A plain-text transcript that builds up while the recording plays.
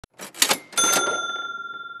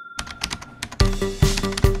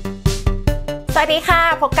วัสดีค่ะ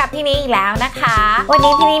พบกับพี่นี้อีกแล้วนะคะวัน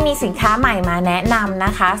นี้พี่นี้มีสินค้าใหม่มาแนะนำน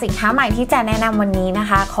ะคะสินค้าใหม่ที่จะแนะนำวันนี้นะ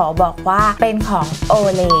คะขอบอกว่าเป็นของ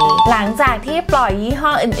Olay หลังจากที่ปล่อยยี่ห้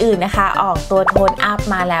ออื่นๆนะคะออกตัวโทนอัพ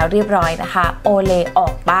มาแล้วเรียบร้อยนะคะ Olay ออ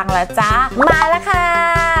กบ้างแล้วจ้ามาแล้วค่ะ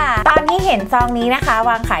ตอนที่เห็นซองนี้นะคะ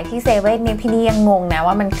วางขายที่เซเว่นเนี่ยพี่นี้ยังงงนะ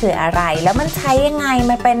ว่ามันคืออะไรแล้วมันใช้ยังไง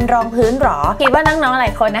มันเป็นรองพื้นหรอคิดว่าน้องๆหล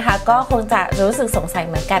ายคนนะคะก็คงจะรู้สึกสงสัย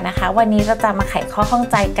เหมือนกันนะคะวันนี้เราจะมาไขข้อข้อง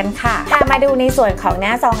ใจกันค่ะมาดูในส่วนของหน้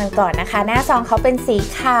าซองกันก่อนนะคะหน้าซองเขาเป็นสี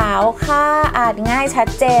ขาวค่ะอ่านง่ายชัด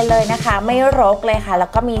เจนเลยนะคะไม่รกเลยค่ะแล้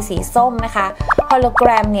วก็มีสีส้มนะคะโฮโลแกร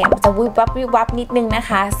มเนี่ยจะวิบวับวิบวับนิดนึงนะ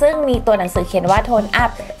คะซึ่งมีตัวหนังสือเขียนว่าโทนอัพ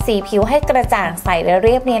สีผิวให้กระจ่างใสและเ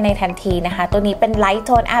รียบเนียนในทันทีนะคะตัวนี้เป็นไลท์โ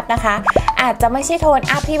ทนอัพนะคะอาจจะไม่ใช่โทน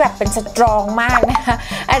อัพที่แบบเป็นสตรองมากนะคะ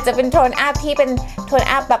อาจจะเป็นโทนอัพที่เป็นโทน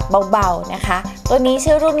อัพแบบเบาๆนะคะตัวนี้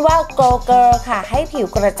ชื่อรุ่นว่า Glow Girl ค่ะให้ผิว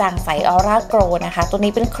กระจ่างใสออร่าโกลนะคะตัว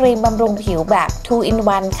นี้เป็นครีมบำรุงผิวแบบ 2 in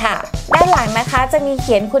 1 ค่ะด้านหลังนะคะจะมีเ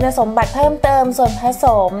ขียนคุณสมบัติเพิ่มเติมส่วนผส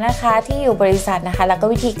มนะคะที่อยู่บริษัทนะคะแล้วก็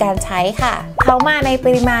วิธีการใช้ค่ะเขามาในป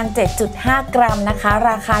ริมาณ 7.5 กรัมนะคะ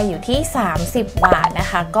ราคาอยู่ที่30 บาทนะ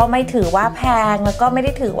คะก็ไม่ถือว่าแพงแล้วก็ไม่ไ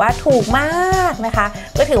ด้ถือว่าถูกมากนะคะ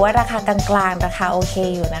ก็ถือว่าราคากลางๆราคาโอเค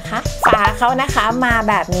อยู่นะคะฝาเขานะคะมา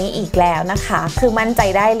แบบนี้อีกแล้วนะคะคือมั่นใจ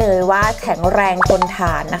ได้เลยว่าแข็งแรงทนท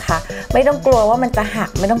านนะคะไม่ต้องกลัวว่ามันจะหัก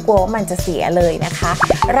ไม่ต้องกลัวว่ามันจะเสียเลยนะคะ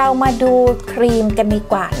เรามาดูครีมกันดี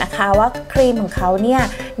กว่านะคะว่าครีมของเขาเนี่ย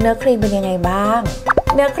เนื้อครีมเป็นยังไงบ้าง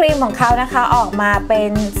เนื้อครีมของเขานะคะออกมาเป็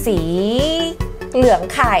นสีเหลือง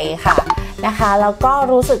ไข่ค่ะนะคะแล้วก็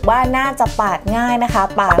รู้สึกว่าน่าจะปาดง่ายนะคะ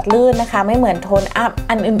ปาดลื่นนะคะไม่เหมือนโทนอัพ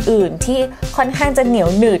อันอื่นๆที่ค่อนข้างจะเหนียว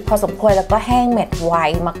หนืดพอสมควรแล้วก็แห้งเม็ดไว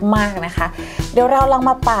มากๆนะคะเดี๋ยวเราลอง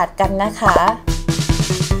มาปาดกันนะคะ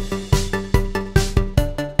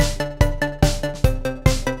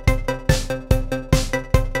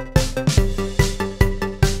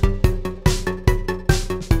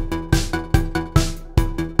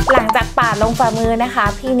หลังจากปาดลงฝ่ามือนะคะ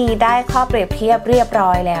พี่นีได้ข้อเปรียบเทียบเรียบร้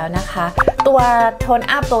อยแล้วนะคะตัวโทน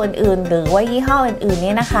อัพตัวอื่นๆหรือว่ายี่ห้ออื่นๆเ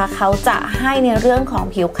นี่ยนะคะเขาจะให้ในเรื่องของ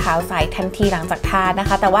ผิวขาวใสทันทีหลังจากทานะค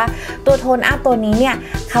ะแต่ว่าตัวโทนอัพตัวนี้เนี่ย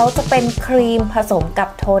เขาจะเป็นครีมผสมกับ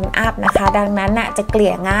โทนอัพนะคะดังนั้นน่ะจะเกลี่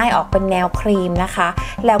ยง่ายออกเป็นแนวครีมนะคะ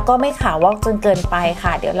แล้วก็ไม่ขาววอกจนเกินไปค่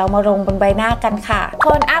ะเดี๋ยวเรามาลงบนใบหน้ากันค่ะโท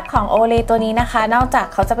นอัพของ Olay ตัวนี้นะคะนอกจาก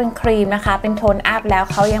เขาจะเป็นครีมนะคะเป็นโทนอัพแล้ว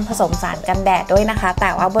เขายังผสมสารกันแดดด้วยนะคะแต่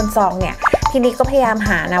ว่าบนซองเนี่ยพี่นิกก็พยายามห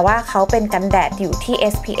านะว่าเขาเป็นกันแดดอยู่ที่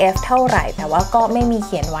SPF เท่าไหร่แต่ว่าก็ไม่มีเ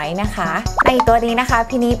ขียนไว้นะคะในตัวนี้นะคะ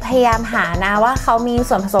พี่นิกพยายามหานะว่าเขามี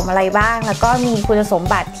ส่วนผสมอะไรบ้างแล้วก็มีคุณสม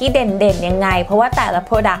บัติที่เด่นๆยังไงเพราะว่าแต่ละ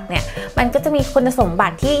Product เนี่ยมันก็จะมีคุณสมบั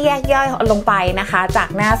ติที่แยกย่อยลงไปนะคะจาก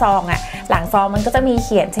หน้าซองอ่ะหลังซองมันก็จะมีเ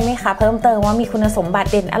ขียนใช่ไหมคะเพิ่มเติมว่ามีคุณสมบัติ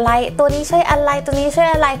เด่นอะไรตัวนี้ช่วยอะไรตัวนี้ช่วย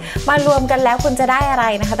อะไรมารวมกันแล้วคุณจะได้อะไร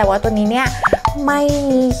นะคะแต่ว่าตัวนี้เนี่ยไม่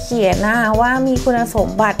มีเขียนนะว่ามีคุณสม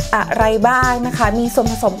บัติอะไรบ้างนะคะมีส่วน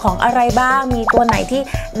ผสมของอะไรบ้างมีตัวไหนที่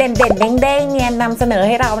เด่นเด้งๆเนี่ยนำเสนอใ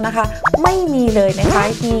ห้เรานะคะไม่มีเลยนะคะ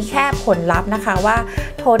มีแค่ผลลัพธ์นะคะว่า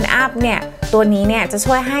โทนอัพเนี่ยตัวนี้เนี่ยจะ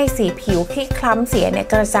ช่วยให้สีผิวที่คล้ำเสียเนี่ย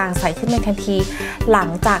กระจ่างใสขึ้นในทันทีหลัง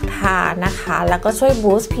จากทานะคะแล้วก็ช่วย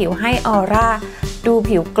บูสต์ผิวให้ออร่าดู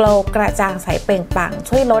ผิวโกลว์กระจ่างใสเปล่งปลั่ง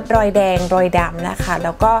ช่วยลดรอยแดงรอยดำนะคะแ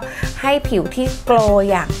ล้วก็ให้ผิวที่โกลว์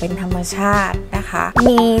อย่างเป็นธรรมชาตินะคะ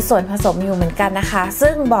มีส่วนผสมอยู่เหมือนกันนะคะ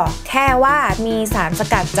ซึ่งบอกแค่ว่ามีสารส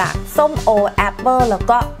กัดจากส้มโอแอปเปิลแล้ว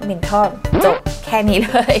ก็เมนทอลจบแค่นี้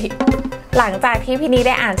เลยหลังจากที่พี่นีไ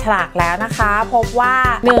ด้อ่านฉลากแล้วนะคะพบว่า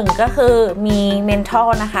1ก็คือมีเมนทอล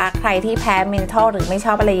นะคะใครที่แพ้เมนทอลหรือไม่ช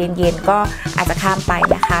อบอะไรเย็นๆก็อาจจะข้ามไป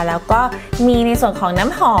นะคะแล้วก็มีในส่วนของน้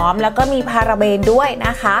ำหอมแล้วก็มีพาราเบนด้วยน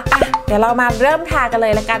ะคะเดี๋ยวเรามาเริ่มทากันเล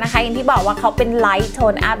ยละกันนะคะอย่างที่บอกว่าเขาเป็นไลท์โท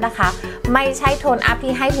นอัพนะคะไม่ใช่โทนอัพ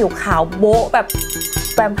ที่ให้ผิวขาวโบ๊ะแบบ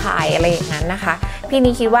แวมไพร์อะไรอย่างนั้นนะคะพี่นี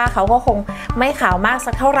คิดว่าเขาก็คงไม่ขาวมาก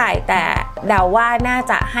สักเท่าไหร่แต่เดาว่าน่า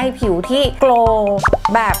จะให้ผิวที่โกลว์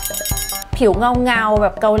แบบผิวเงาแบ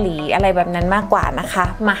บเกาหลีอะไรแบบนั้นมากกว่านะคะ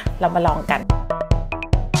มาเรามาลองกัน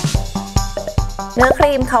เนื้อค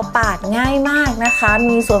รีมเขาปาดง่ายมากนะคะ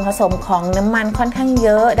มีส่วนผสมของน้ำมันค่อนข้างเย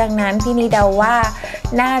อะดังนั้นพี่นีเดาว่า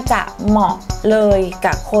น่าจะเหมาะเลย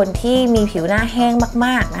กับคนที่มีผิวหน้าแห้งม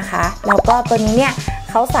ากๆนะคะแล้วก็ตัวนี้เนี่ย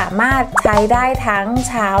เขาสามารถใช้ได้ทั้ง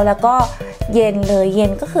เช้าแล้วก็เย็นเลยเย็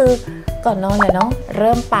นก็คือก่อนนอนเลยเนาะเ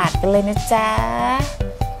ริ่มปาดกันเลยนะจ๊ะ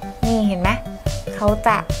นี่เห็นไหมเขาจ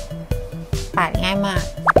ะปาดง่ายมาก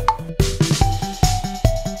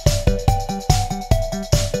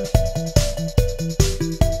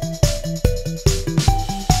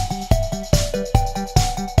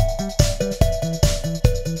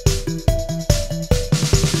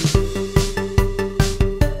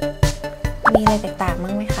ท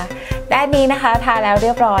นี้นะคะทาแล้วเรี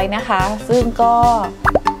ยบร้อยนะคะซึ่งก็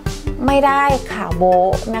ไม่ได้ขาวโบ๊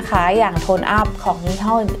ะนะคะอย่างโทนอัพของยี่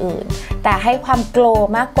ห้ออื่นๆแต่ให้ความโกล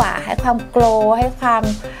มากกว่าให้ความโกลให้ความ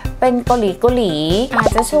เป็นเกาหลีอาจ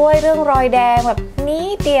จะช่วยเรื่องรอยแดงแบบนิ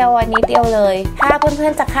ดเดียวเลยถ้าเพื่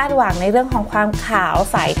อนๆจะคาดหวังในเรื่องของความขาว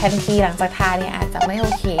ใสทันทีหลังจากทาเนี่ยอาจจะไม่โอ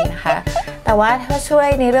เคนะคะแต่ว่าถ้าช่วย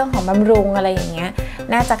ในเรื่องของบำรุงอะไรอย่างเงี้ย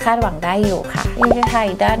น่าจะคาดหวังได้อยู่ค่ะนี่จะทา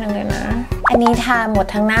อีกด้านนึงเลยนะอันนี้ทาหมด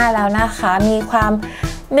ทั้งหน้าแล้วนะคะมีความ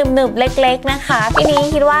หนึบๆเล็กๆนะคะพี่นี้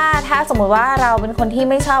คิดว่าถ้าสมมติว่าเราเป็นคนที่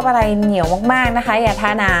ไม่ชอบอะไรเหนียวมากๆนะคะอย่าทา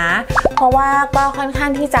หนาเพราะว่าก็ค่อนข้า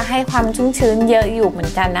งที่จะให้ความชุ่มชื้นเยอะอยู่เหมือ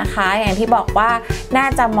นกันนะคะอย่างที่บอกว่าน่า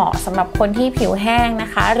จะเหมาะสำหรับคนที่ผิวแห้งนะ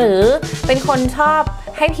คะหรือเป็นคนชอบ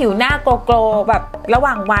ให้ผิวหน้าโกลๆแบบระห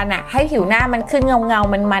ว่างวันอะให้ผิวหน้ามันขึ้นเงา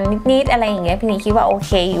มันนิดๆอะไรอย่างเงี้ยพี่นี้คิดว่าโอเ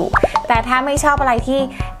คอยู่แต่ถ้าไม่ชอบอะไรที่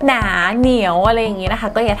หนาเหนียวอะไรอย่างเงี้ยนะคะ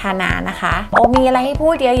ก็อย่าทาหนานะคะโอ้มีอะไรให้พู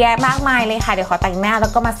ดเยอะแยะมากมายเลยค่ะเดี๋ยวขอแต่งหน้าแล้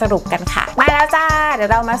วก็มาสรุปกันค่ะมาแล้วจ้าเดี๋ยว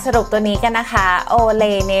เรามาสรุปตัวนี้กันนะคะ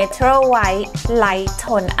Olay Natural White Light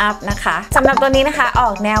Tone Up นะคะสำหรับตัวนี้นะคะออ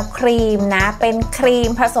กแนวครีมนะเป็นครีม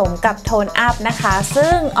ผสมกับโทนอัพนะคะ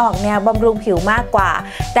ซึ่งออกแนวบำรุงผิวมากกว่า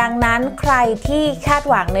ดังนั้นใครที่คาด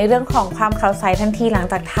หวังในเรื่องของความขาวใสทันทีหลัง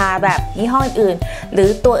จากทาแบบยี่ห้ออื่นหรือ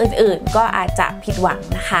ตัวอื่นๆก็อาจจะผิดหวัง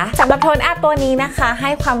นะคะสำหรับโทนอัพตัวนี้นะคะให้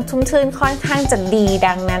ความชุ่มชื้นค่อนข้างจะดี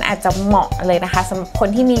ดังนั้นอาจจะเหมาะเลยนะคะสำหรับคน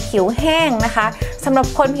ที่มีผิวแห้งนะคะสำหรับ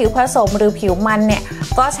คนผิวผสมหรือผิวมันเนี่ย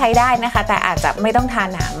ก็ใช้ได้นะคะแต่อาจจะไม่ต้องทา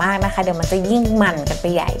หนามากนะคะเดี๋ยวมันจะยิ่งมันกันไป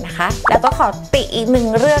ใหญ่นะคะแล้วก็ขอติอีกหนึ่ง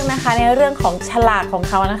เรื่องนะคะในเรื่องของฉลากของ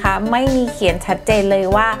เขานะคะไม่มีเขียนชัดเจนเลย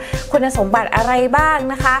ว่าคุณสมบัติอะไรบ้าง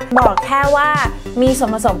นะคะบอกแค่ว่ามีส่วน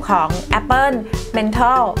ผสมของแอปเปิลเมนท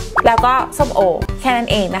อลแล้วก็ส้มโอแค่นั้น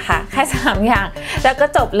เองนะคะแค่3อย่างแล้วก็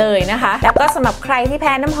จบเลยนะคะแล้วก็สำหรับใครที่แ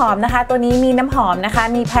พ้น้ำหอมนะคะตัวนี้มีน้ำหอมนะคะ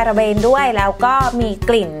มีพาราเบนด้วยแล้วก็มี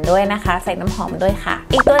กลิ่นด้วยนะคะใส่น้ำหอมด้วยค่ะ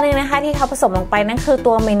อีกตัวหนึ่งนะคะที่เขาผสมลงไปนั่นคือ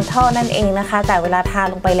ตัวเมนทอลนั่นเองนะคะแต่เวลาทา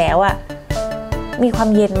ลงไปแล้วอะมีความ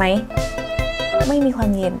เย็นไหมไม่มีความ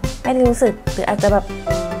เย็นไม่ได้รู้สึกหรืออาจจะแบบ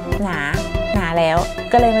หนาแล้ว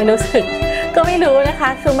ก็เลยไม่รู้สึกก็ไม่รู้นะคะ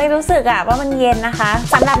คือไม่รู้สึกว่ามันเย็นนะคะ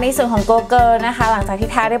สำหรับในส่วนของโกเกิลนะคะหลังจากที่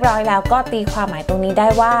ทาเรียบร้อยแล้วก็ตีความหมายตรงนี้ได้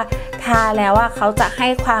ว่าทาแล้วเขาจะให้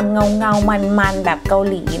ความเงามันแบบเกา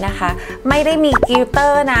หลีนะคะไม่ได้มีกลิตเตอ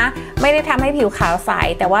ร์นะไม่ได้ทำให้ผิวขาวใส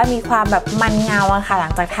แต่ว่ามีความแบบมันเงาค่ะหลั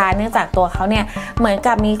งจากทาเนื่องจากตัวเขาเนี่ยเหมือน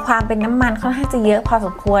กับมีความเป็นน้ำมันค่อนข้างจะเยอะพอส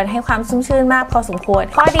มควรให้ความชุ่มชื่นมากพอสมควร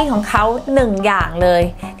ข้อดีของเขา1อย่างเลย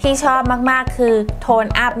ที่ชอบมากๆคือโทน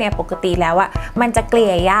อัพเนี่ยปกติแล้วมันจะเกลี่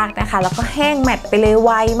ยยากนะคะแล้วก็แห้งแมตต์ไปเลยไ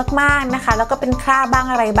วมากๆนะคะแล้วก็เป็นคราบบ้าง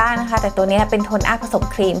อะไรบ้างนะคะแต่ตัวนี้เป็นโทนอัพผสม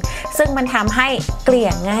ครีมซึ่งมันทำให้เกลี่ย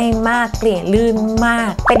ง่ายมากเกลี่ยลื่นมา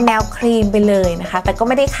กเป็นแนวครีมไปเลยนะคะแต่ก็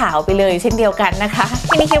ไม่ได้ขาวไปเลยเช่นเดียวกันนะคะ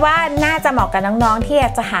ทีนี้คิดว่าน่าจะเหมาะกับน้องๆที่อยา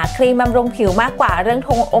กจะหาครีมบำรุงผิวมากกว่าเรื่อง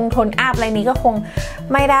โทนอัพอะไรนี้ก็คง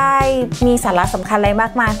ไม่ได้มีสาระสำคัญอะไรมา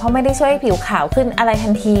กมายเพราะไม่ได้ช่วยให้ผิวขาวขึ้นอะไรทั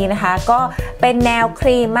นทีนะคะก็เป็นแนวค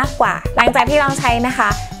รีมมากกว่าหลังจากที่ลองใช้นะคะ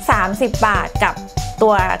30 บาทกับตั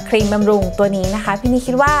วครีมบำรุงตัวนี้นะคะพี่นี่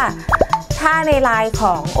คิดว่าถ้าในไลน์ข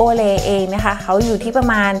อง Olay เองนะคะเขาอยู่ที่ประ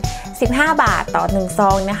มาณ15 บาทต่อ1ซ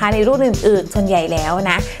องนะคะในรุ่นอื่นๆส่วนใหญ่แล้ว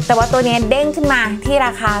นะแต่ว่าตัวนี้เด้งขึ้นมาที่ร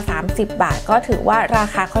าคา30 บาทก็ถือว่ารา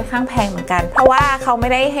คาค่อนข้างแพงเหมือนกันเพราะว่าเขาไม่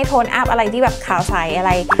ได้ให้โทนอัพอะไรที่แบบขาวใสอะไ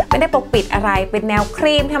รไม่ได้ปกปิดอะไรเป็นแนวค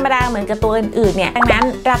รีมธรรมดาเหมือนกับตัวอื่นๆเนี่ยดังนั้น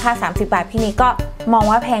ราคา30 บาทพี่นี้ก็มอง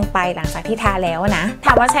ว่าแพงไปหลังจากที่ทาแล้วนะถ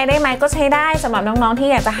ามว่าใช้ได้ไหมก็ใช้ได้สำหรับน้องๆที่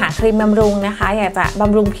อยากจะหาครีมบำรุงนะคะอยากจะบ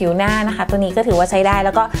ำรุงผิวหน้านะคะตัวนี้ก็ถือว่าใช้ได้แ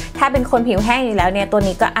ล้วก็ถ้าเป็นคนผิวแห้งอยู่แล้วเนี่ยตัว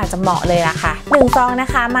นี้ก็อาจจะเหมาะเลยล่ะค่ะ1ซองนะ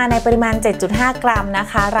คะมาในปริมาณ 7.5 กรัมนะ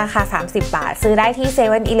คะราคา30 บาทซื้อได้ที่เซ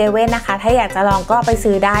เว่นอีเลฟเว่นนะคะถ้าอยากจะลองก็ไป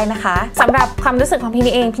ซื้อได้นะคะสำหรับความรู้สึกของพี่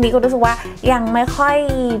นี่เองพี่นี่ก็รู้สึกว่ายังไม่ค่อย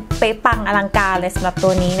เป๊ะปังอลังการเลยสำหรับตั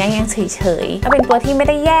วนี้นะยังเฉยๆก็เป็นตัวที่ไม่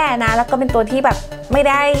ได้แย่นะแล้วก็เป็นตัวที่แบบไม่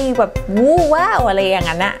ได้แบบวู้ว้าวอะไรอย่าง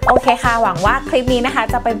นั้นนะโอเคค่ะหวังว่าคลิปนี้นะคะ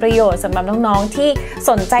จะเป็นประโยชน์สำหรับน้องๆที่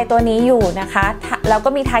สนใจตัวนี้อยู่นะคะแล้วก็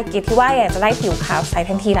มีทาร์เก็ตที่ว่าอยากจะได้ผิวขาวใส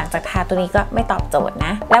ทันทีหลังจากทาตัวนี้ก็ไม่ตอบโจทย์น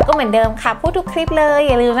ะแล้วก็เหมือนเดิมค่ะพูดทุกคลิปเลย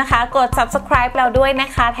อย่าลืมนะคะกด subscribe เราด้วยนะ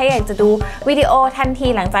คะถ้าอยากจะดูวิดีโอทันที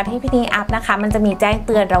หลังจากที่พี่นีอัพนะคะมันจะมีแจ้งเ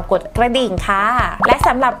ตือนเรากดกระดิ่งค่ะและส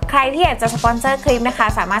ำหรับใครที่อยากจะสปอนเซอร์คลิปนะคะ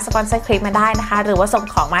สามารถสปอนเซอร์คลิปมาได้นะคะหรือว่าส่ง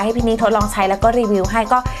ของมาให้พี่นีทดลองใช้แล้วก็รีวิวให้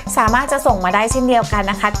ก็สามารถจะส่งมาได้เช่นเดียวกัน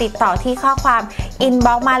นะคะติดต่อที่ข้อความอิน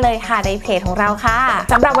บ็อกซ์มาเลยค่ะในเพจของเราค่ะ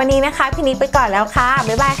สำหรับวันนี้นะคะพี่นีไปก่อนแล้วค่ะ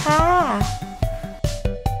บ๊ายบายค่ะ